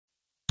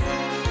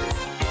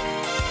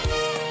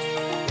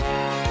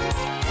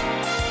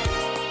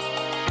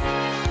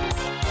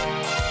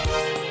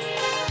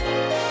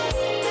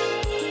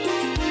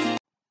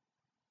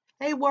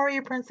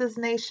Warrior Princess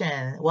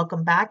Nation.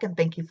 Welcome back and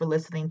thank you for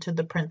listening to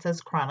the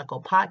Princess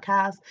Chronicle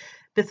podcast.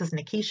 This is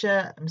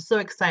Nikisha. I'm so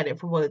excited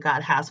for what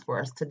God has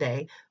for us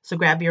today. So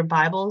grab your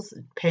Bibles,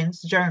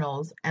 pens,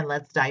 journals, and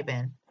let's dive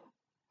in.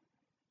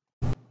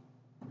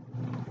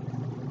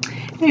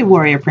 Hey,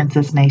 Warrior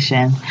Princess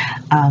Nation.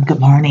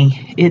 Good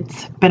morning.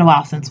 It's been a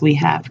while since we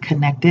have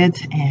connected,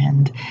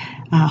 and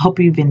I hope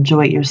you've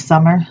enjoyed your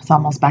summer. It's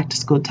almost back to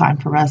school time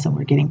for us, and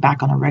we're getting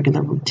back on a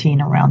regular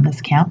routine around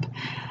this camp.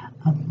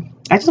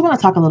 I just want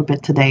to talk a little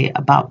bit today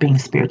about being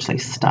spiritually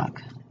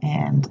stuck.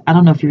 And I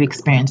don't know if you've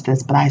experienced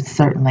this, but I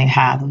certainly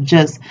have, of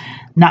just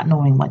not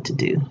knowing what to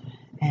do.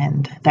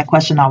 And that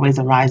question always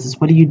arises,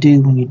 what do you do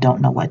when you don't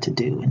know what to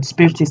do? And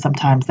spiritually,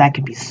 sometimes that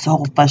can be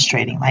so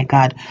frustrating. Like,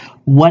 God,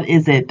 what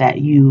is it that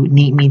you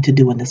need me to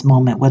do in this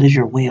moment? What is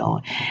your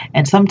will?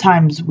 And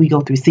sometimes we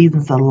go through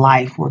seasons of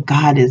life where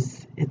God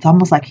is, it's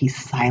almost like he's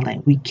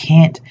silent. We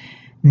can't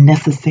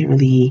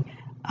necessarily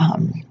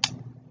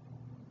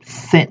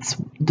sense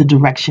the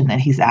direction that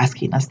he's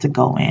asking us to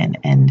go in.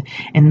 And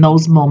in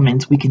those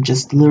moments, we can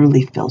just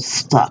literally feel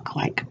stuck,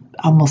 like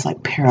almost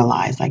like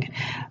paralyzed. Like,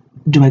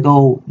 do I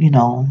go,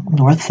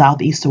 north,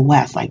 south, east, or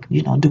west? Like,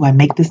 do I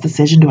make this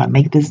decision? Do I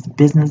make this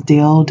business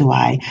deal? Do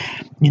I,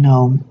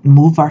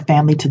 move our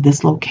family to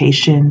this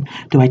location?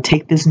 Do I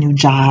take this new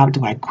job?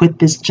 Do I quit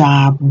this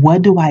job?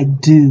 What do I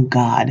do,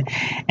 God?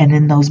 And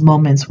in those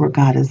moments where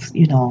God is,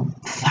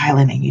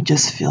 silent and you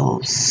just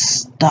feel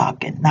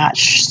stuck and not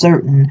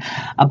certain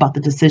about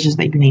the decisions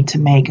that you need to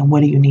make and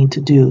what do you need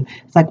to do?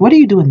 It's like, what do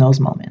you do in those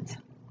moments?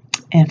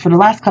 And for the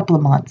last couple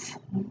of months,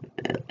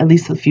 at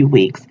least a few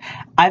weeks,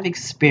 I've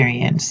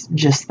experienced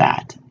just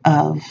that,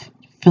 of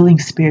feeling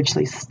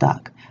spiritually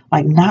stuck,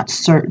 like not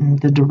certain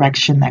the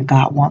direction that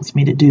God wants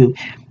me to do.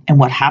 And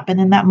what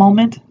happened in that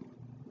moment?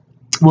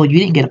 Well, you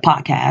didn't get a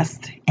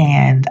podcast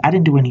and I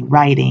didn't do any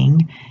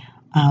writing.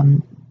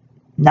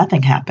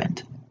 Nothing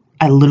happened.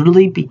 I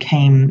literally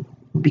became,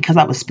 because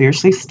I was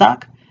spiritually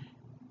stuck,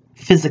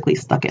 physically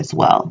stuck as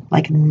well.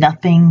 Like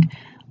nothing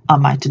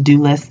on my to-do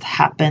list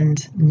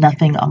happened,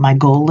 nothing on my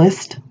goal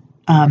list.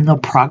 No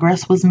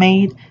progress was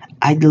made.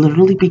 I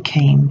literally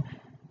became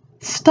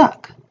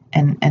stuck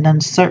and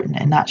uncertain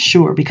and not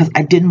sure because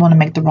I didn't want to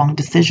make the wrong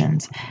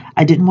decisions.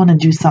 I didn't want to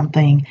do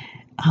something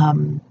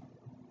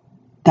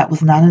that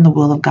was not in the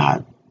will of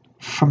God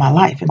for my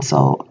life. And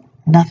so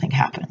nothing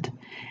happened.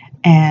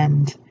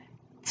 And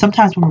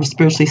sometimes when we're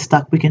spiritually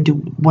stuck, we can do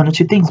one or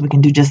two things. We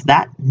can do just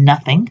that,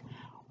 nothing,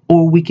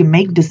 or we can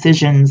make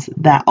decisions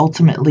that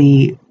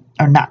ultimately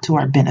are not to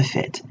our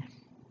benefit.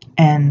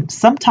 And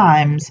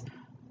sometimes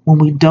when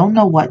we don't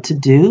know what to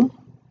do,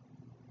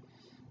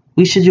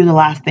 we should do the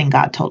last thing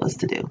God told us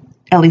to do.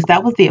 At least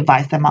that was the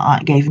advice that my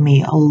aunt gave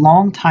me a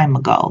long time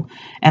ago.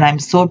 And I'm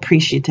so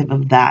appreciative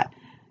of that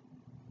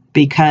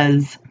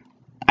because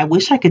I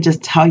wish I could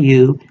just tell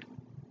you,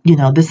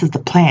 this is the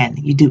plan.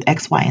 You do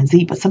X, Y, and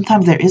Z. But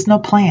sometimes there is no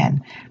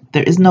plan.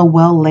 There is no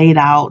well laid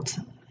out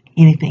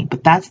anything.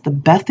 But that's the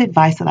best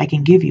advice that I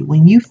can give you.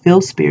 When you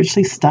feel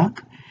spiritually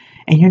stuck,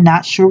 and you're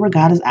not sure what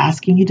God is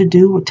asking you to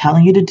do or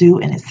telling you to do,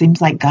 and it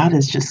seems like God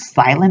is just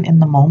silent in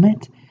the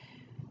moment,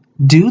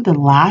 do the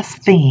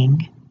last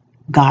thing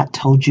God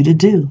told you to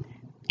do.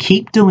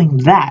 Keep doing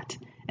that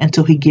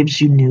until he gives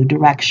you new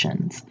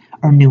directions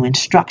or new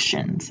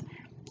instructions.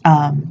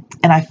 And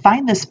I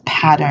find this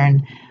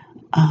pattern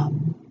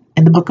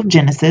in the book of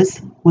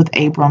Genesis with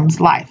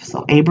Abram's life.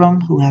 So Abram,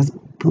 who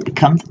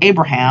becomes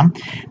Abraham,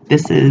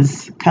 this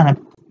is kind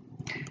of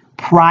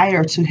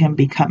prior to him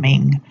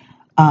becoming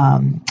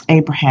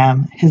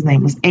Abraham. His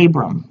name was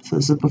Abram. So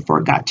this is before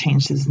God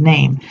changed his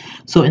name.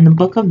 So in the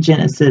book of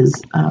Genesis,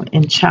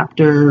 in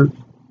chapter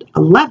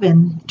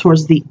 11,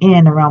 towards the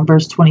end, around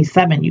verse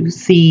 27, you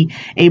see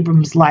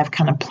Abram's life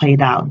kind of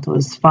played out. So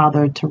his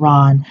father,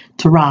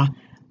 Terah,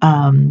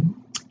 and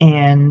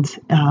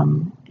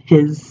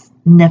his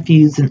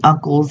nephews and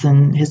uncles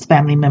and his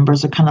family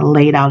members are kind of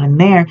laid out in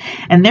there.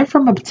 And they're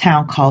from a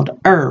town called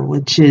Ur,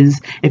 which is,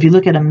 if you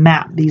look at a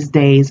map these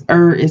days,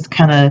 Ur is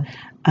kind of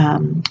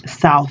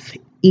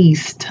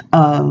southeast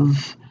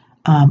of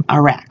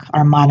Iraq,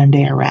 our modern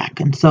day Iraq.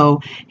 And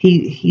so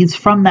he's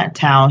from that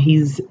town.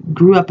 He's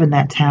grew up in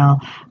that town.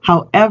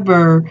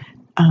 However,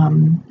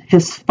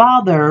 his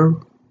father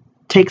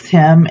takes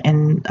him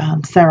and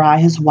Sarai,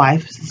 his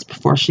wife, this is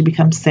before she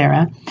becomes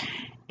Sarah,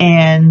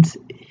 and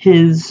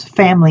his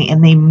family,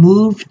 and they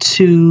move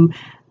to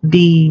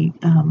the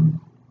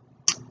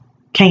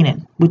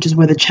Canaan, which is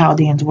where the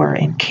Chaldeans were.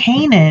 And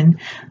Canaan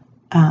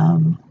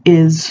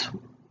is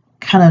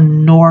kind of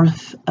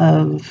north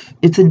of,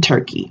 it's in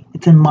Turkey.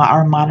 It's in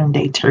our modern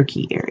day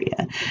Turkey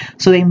area.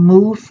 So they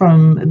moved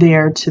from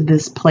there to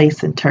this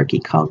place in Turkey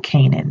called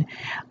Canaan.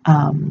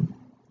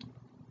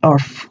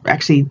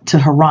 Actually to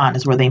Haran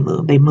is where they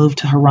moved. They moved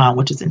to Haran,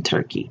 which is in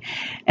Turkey.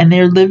 And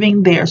they're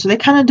living there. So they're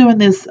kind of doing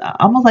this,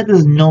 almost like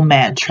this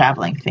nomad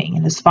traveling thing.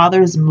 And his father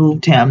has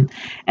moved him.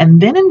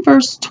 And then in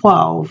verse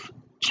 12,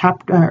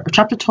 chapter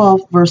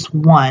 12, verse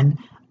 1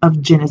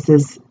 of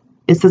Genesis,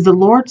 it says, the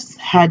Lord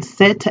had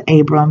said to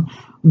Abram,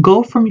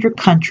 Go from your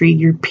country,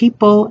 your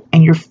people,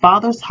 and your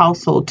father's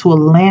household to a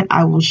land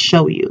I will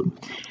show you.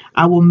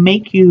 I will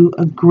make you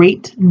a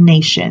great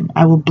nation.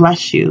 I will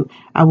bless you.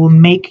 I will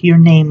make your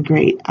name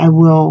great.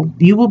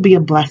 You will be a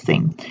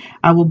blessing.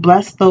 I will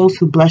bless those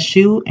who bless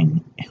you,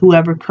 and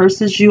whoever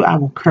curses you, I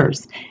will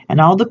curse. And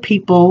all the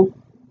people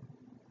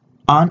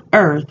on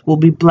earth will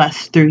be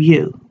blessed through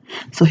you.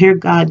 So here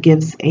God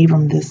gives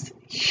Abram this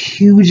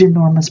huge,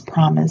 enormous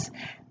promise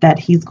that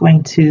he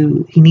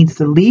needs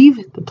to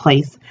leave the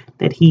place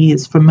that he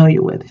is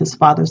familiar with, his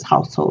father's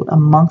household,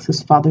 amongst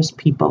his father's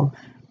people,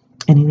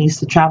 and he needs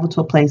to travel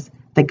to a place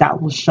that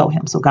God will show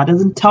him. So God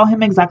doesn't tell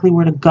him exactly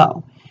where to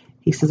go.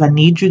 He says, I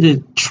need you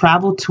to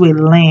travel to a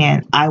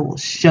land I will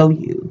show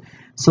you.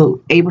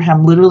 So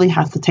Abraham literally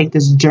has to take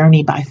this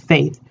journey by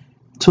faith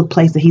to a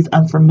place that he's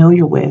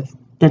unfamiliar with,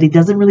 that he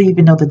doesn't really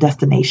even know the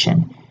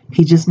destination.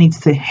 He just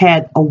needs to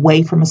head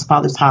away from his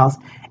father's house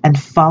and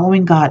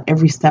following God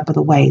every step of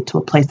the way to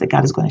a place that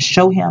God is going to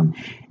show him.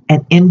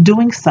 And in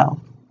doing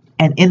so,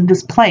 and in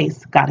this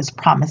place, God has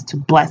promised to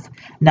bless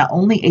not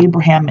only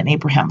Abraham and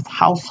Abraham's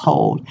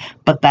household,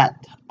 but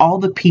that all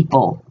the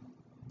people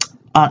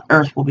on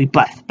earth will be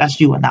blessed.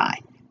 That's you and I.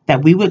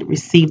 That we would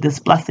receive this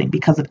blessing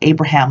because of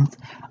Abraham's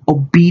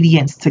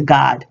obedience to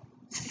God,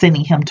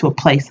 sending him to a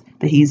place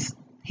that he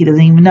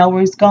doesn't even know where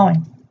he's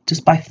going,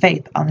 just by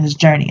faith on his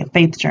journey, a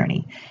faith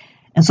journey.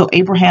 And so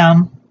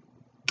Abraham,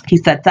 he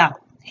sets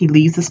out. He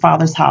leaves his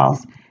father's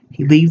house.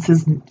 He leaves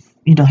his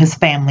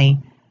family.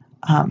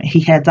 He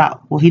heads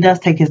out. Well, he does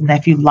take his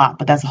nephew Lot,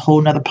 but that's a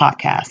whole nother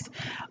podcast.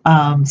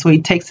 So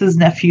he takes his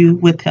nephew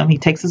with him. He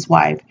takes his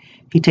wife.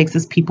 He takes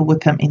his people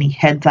with him, and he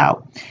heads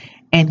out.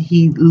 And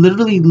he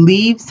literally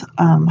leaves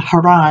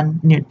Haran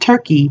near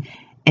Turkey,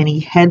 and he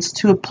heads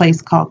to a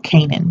place called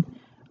Canaan.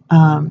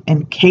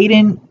 And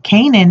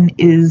Canaan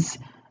is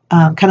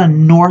kind of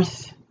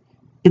north.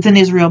 It's in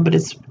Israel, but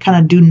it's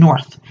kind of due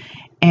north.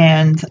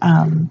 And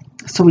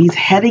so he's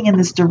heading in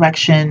this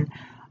direction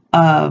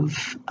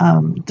of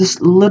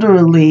just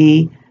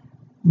literally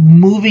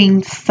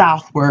moving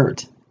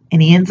southward,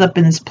 and he ends up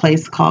in this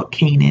place called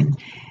Canaan.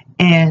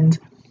 And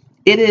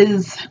it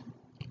is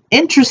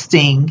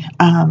interesting,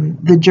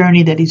 the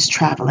journey that he's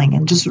traveling,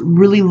 and just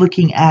really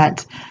looking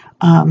at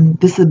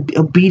this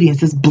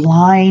obedience,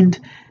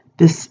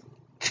 this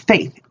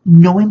faith,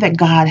 knowing that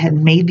God had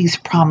made these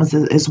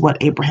promises is what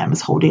Abraham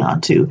is holding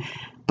on to.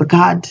 But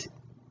God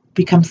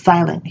becomes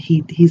silent.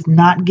 He's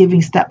not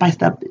giving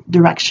step-by-step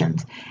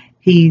directions.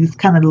 He's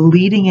kind of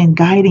leading and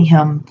guiding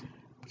him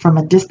from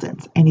a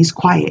distance, and he's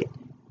quiet.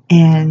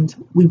 And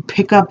we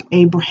pick up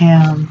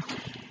Abraham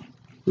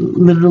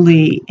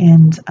literally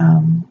in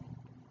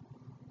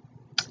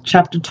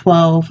chapter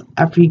 12.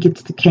 After he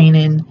gets to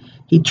Canaan,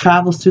 he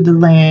travels through the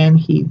land.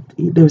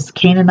 There's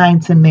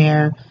Canaanites in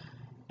there,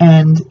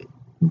 and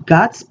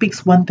God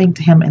speaks one thing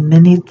to him, and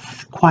then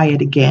it's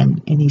quiet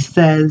again. And he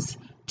says,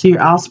 to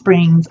your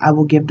offsprings, I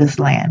will give this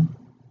land.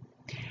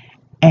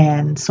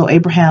 And so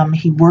Abraham,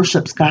 he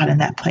worships God in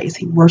that place.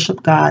 He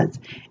worshiped God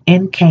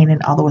in Canaan,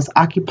 although it's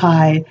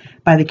occupied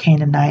by the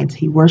Canaanites.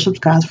 He worships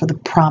God for the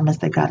promise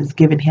that God has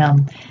given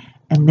him.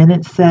 And then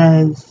it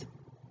says,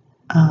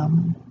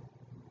 from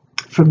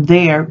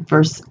there,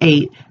 verse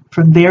 8,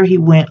 from there he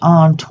went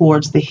on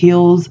towards the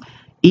hills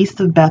east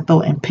of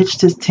Bethel and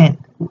pitched his tent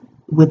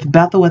with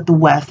Bethel at the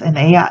west and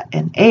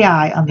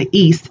Ai on the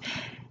east.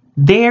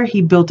 There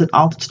he built an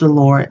altar to the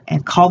Lord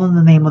and called on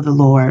the name of the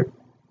Lord.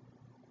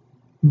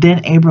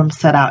 Then Abram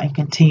set out and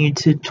continued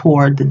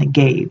toward the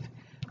Negev.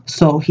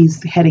 So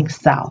he's heading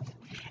south,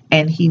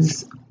 and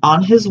he's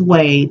on his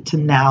way to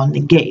now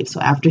Negev.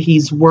 So after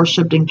he's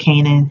worshipped in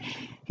Canaan,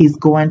 he's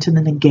going to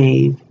the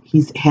Negev.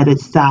 He's headed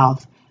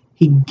south.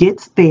 He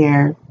gets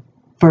there.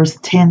 Verse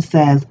 10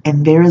 says,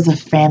 and there is a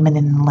famine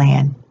in the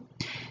land.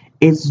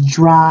 It's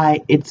dry.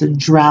 It's a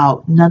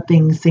drought.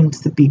 Nothing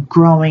seems to be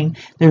growing.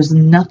 There's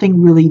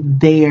nothing really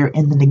there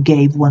in the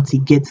Negev once he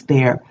gets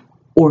there,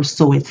 or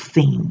so it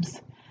seems.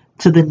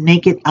 To the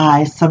naked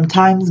eye,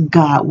 sometimes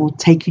God will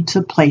take you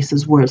to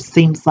places where it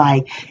seems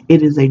like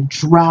it is a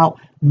drought.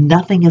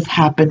 Nothing is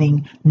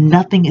happening.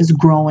 Nothing is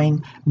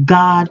growing.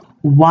 God,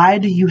 why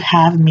do you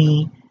have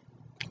me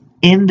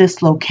in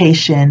this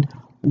location?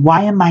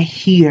 Why am I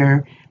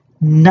here?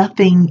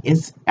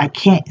 I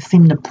can't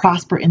seem to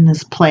prosper in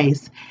this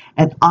place.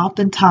 And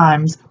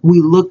oftentimes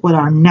we look with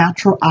our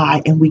natural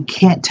eye and we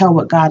can't tell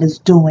what God is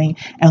doing,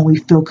 and we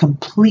feel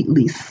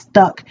completely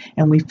stuck,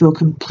 and we feel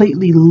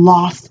completely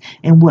lost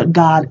in what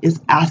God is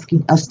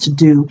asking us to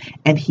do.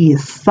 And he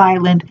is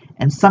silent,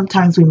 and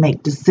sometimes we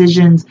make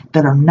decisions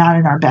that are not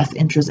in our best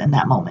interest in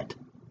that moment,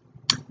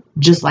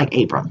 just like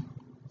Abram.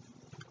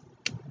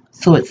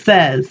 So it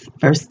says,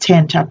 verse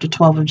 10, chapter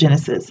 12 of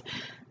Genesis,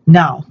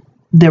 now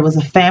there was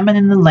a famine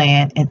in the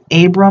land, and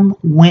Abram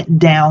went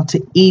down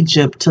to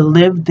Egypt to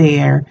live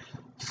there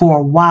for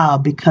a while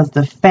because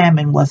the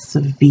famine was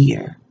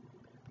severe.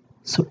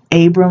 So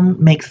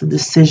Abram makes a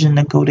decision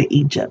to go to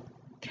Egypt.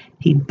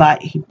 He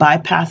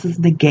bypasses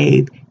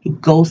Negev. He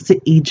goes to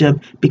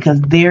Egypt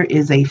because there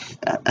is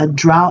a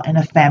drought and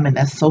a famine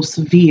that's so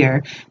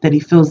severe that he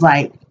feels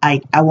like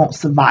I won't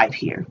survive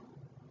here.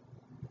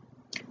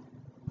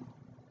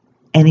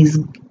 And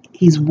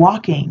he's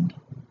walking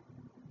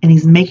and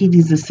he's making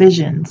these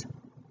decisions,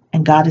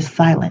 and God is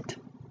silent.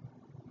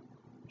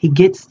 He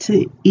gets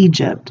to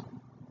Egypt,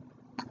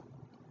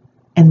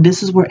 and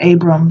this is where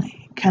Abram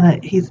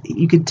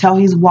you could tell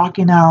he's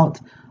walking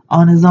out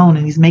on his own,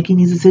 and he's making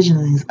these decisions,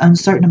 and he's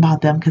uncertain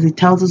about them because he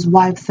tells his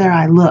wife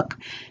Sarai, "Look,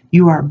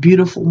 you are a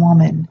beautiful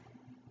woman,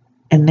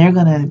 and they're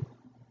gonna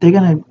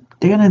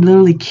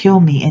literally kill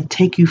me and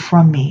take you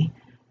from me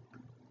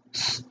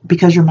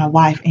because you're my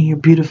wife and you're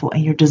beautiful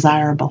and you're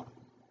desirable.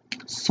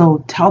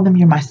 So tell them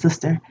you're my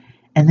sister,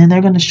 and then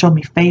they're gonna show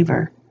me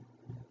favor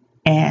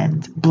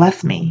and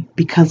bless me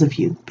because of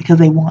you, because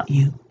they want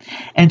you."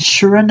 And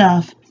sure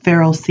enough,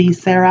 Pharaoh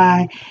sees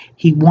Sarai.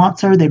 He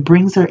wants her. They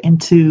brings her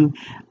into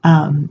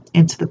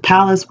the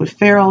palace with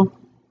Pharaoh,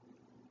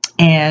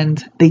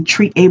 and they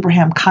treat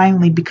Abraham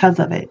kindly because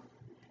of it.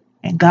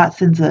 And God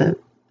sends a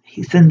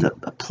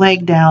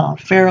plague down on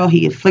Pharaoh.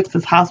 He afflicts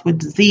his house with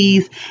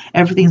disease.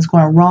 Everything's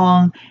going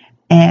wrong,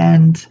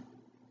 and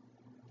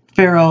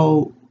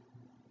Pharaoh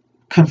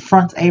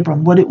confronts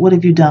Abram. What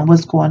have you done?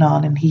 What's going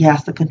on? And he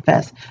has to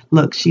confess.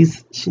 Look,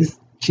 she's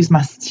my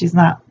wife. She's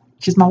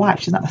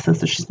not my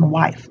sister. She's my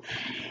wife.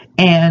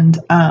 And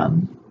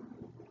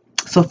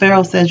so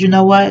Pharaoh says, "You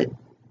know what?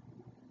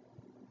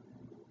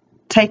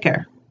 Take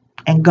her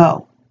and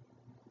go,"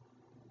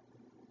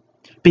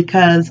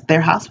 because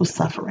their house was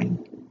suffering.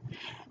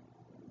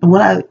 And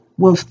what I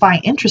will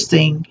find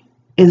interesting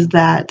is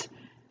that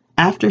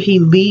after he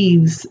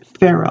leaves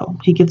Pharaoh,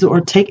 he gives or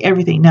take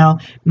everything. Now,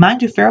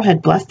 mind you, Pharaoh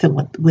had blessed him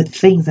with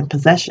things and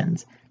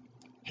possessions.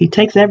 He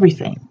takes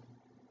everything.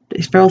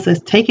 Pharaoh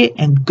says, "Take it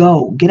and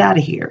go. Get out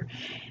of here."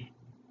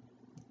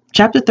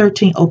 Chapter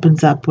 13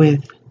 opens up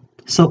with,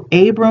 "So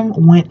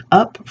Abram went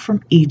up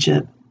from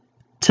Egypt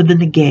to the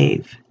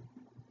Negev."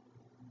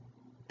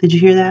 Did you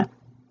hear that?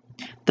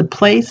 The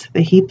place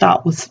that he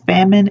thought was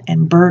famine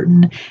and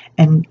burden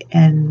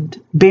and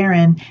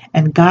barren,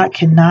 and God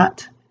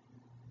cannot,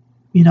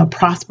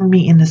 prosper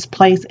me in this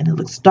place, and it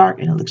looks dark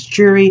and it looks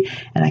dreary,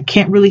 and I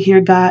can't really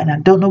hear God, and I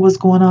don't know what's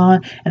going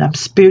on, and I'm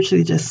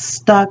spiritually just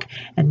stuck,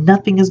 and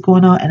nothing is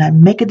going on, and I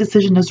make a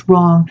decision that's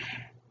wrong,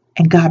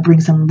 and God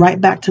brings him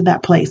right back to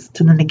that place,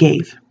 to the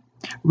Negev,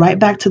 right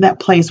back to that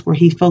place where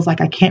he feels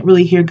like I can't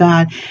really hear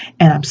God,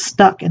 and I'm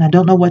stuck, and I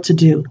don't know what to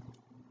do.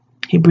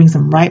 He brings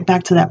him right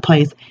back to that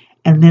place.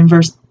 And then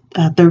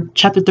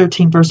chapter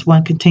 13, verse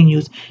 1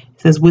 continues.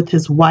 It says, "With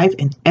his wife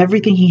and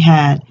everything he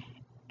had,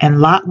 and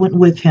Lot went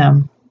with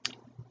him."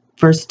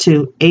 Verse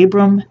 2,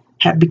 "Abram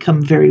had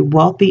become very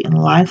wealthy in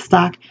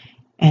livestock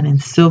and in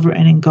silver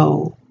and in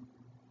gold."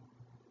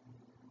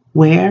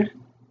 Where?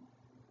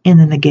 In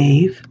the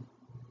Negev,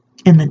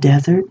 in the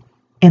desert,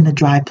 in the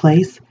dry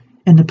place,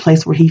 in the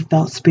place where he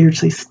felt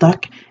spiritually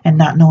stuck and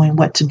not knowing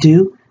what to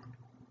do.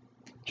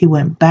 He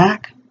went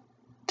back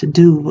to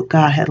do what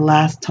God had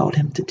last told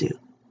him to do.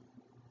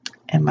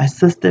 And my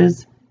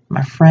sisters,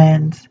 my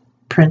friends,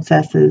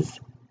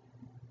 princesses,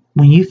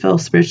 when you feel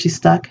spiritually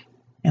stuck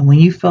and when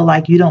you feel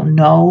like you don't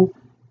know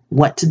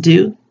what to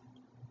do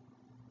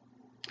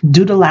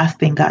the last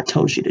thing God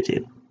told you to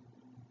do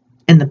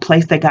in the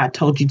place that God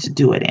told you to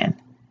do it in.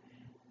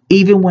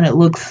 Even when it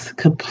looks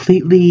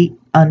completely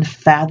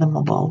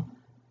unfathomable,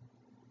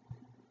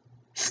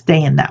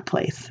 stay in that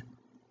place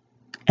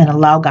and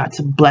allow God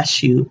to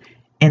bless you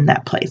in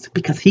that place,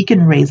 because he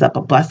can raise up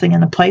a blessing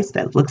in a place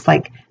that looks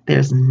like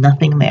there's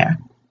nothing there.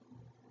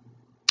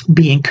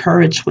 Be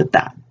encouraged with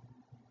that.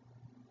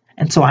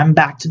 And so I'm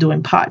back to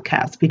doing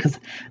podcasts, because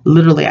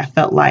literally I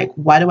felt like,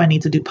 why do I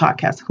need to do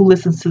podcasts? Who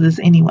listens to this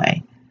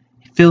anyway?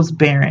 It feels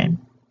barren,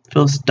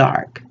 feels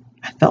dark.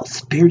 I felt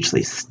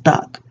spiritually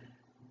stuck.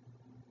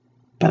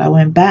 But I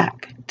went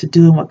back to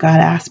doing what God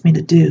asked me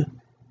to do.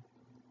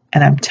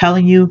 And I'm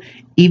telling you,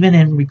 even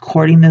in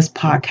recording this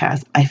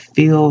podcast, I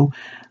feel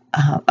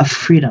a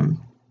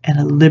freedom and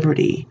a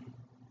liberty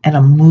and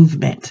a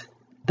movement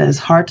that is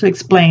hard to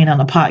explain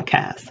on a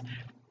podcast.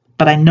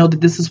 But I know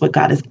that this is what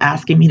God is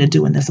asking me to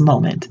do in this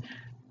moment.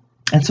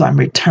 And so I'm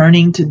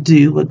returning to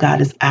do what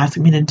God is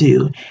asking me to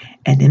do.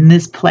 And in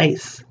this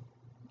place,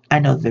 I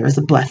know there is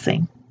a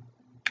blessing.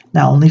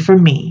 Not only for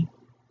me,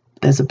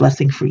 there's a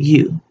blessing for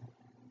you,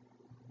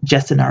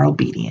 just in our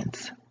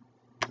obedience.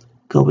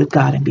 Go with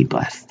God and be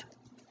blessed.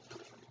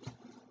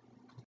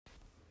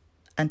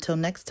 Until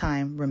next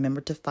time, remember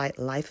to fight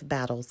life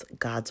battles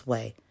God's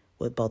way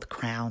with both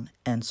crown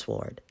and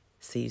sword.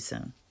 See you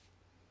soon.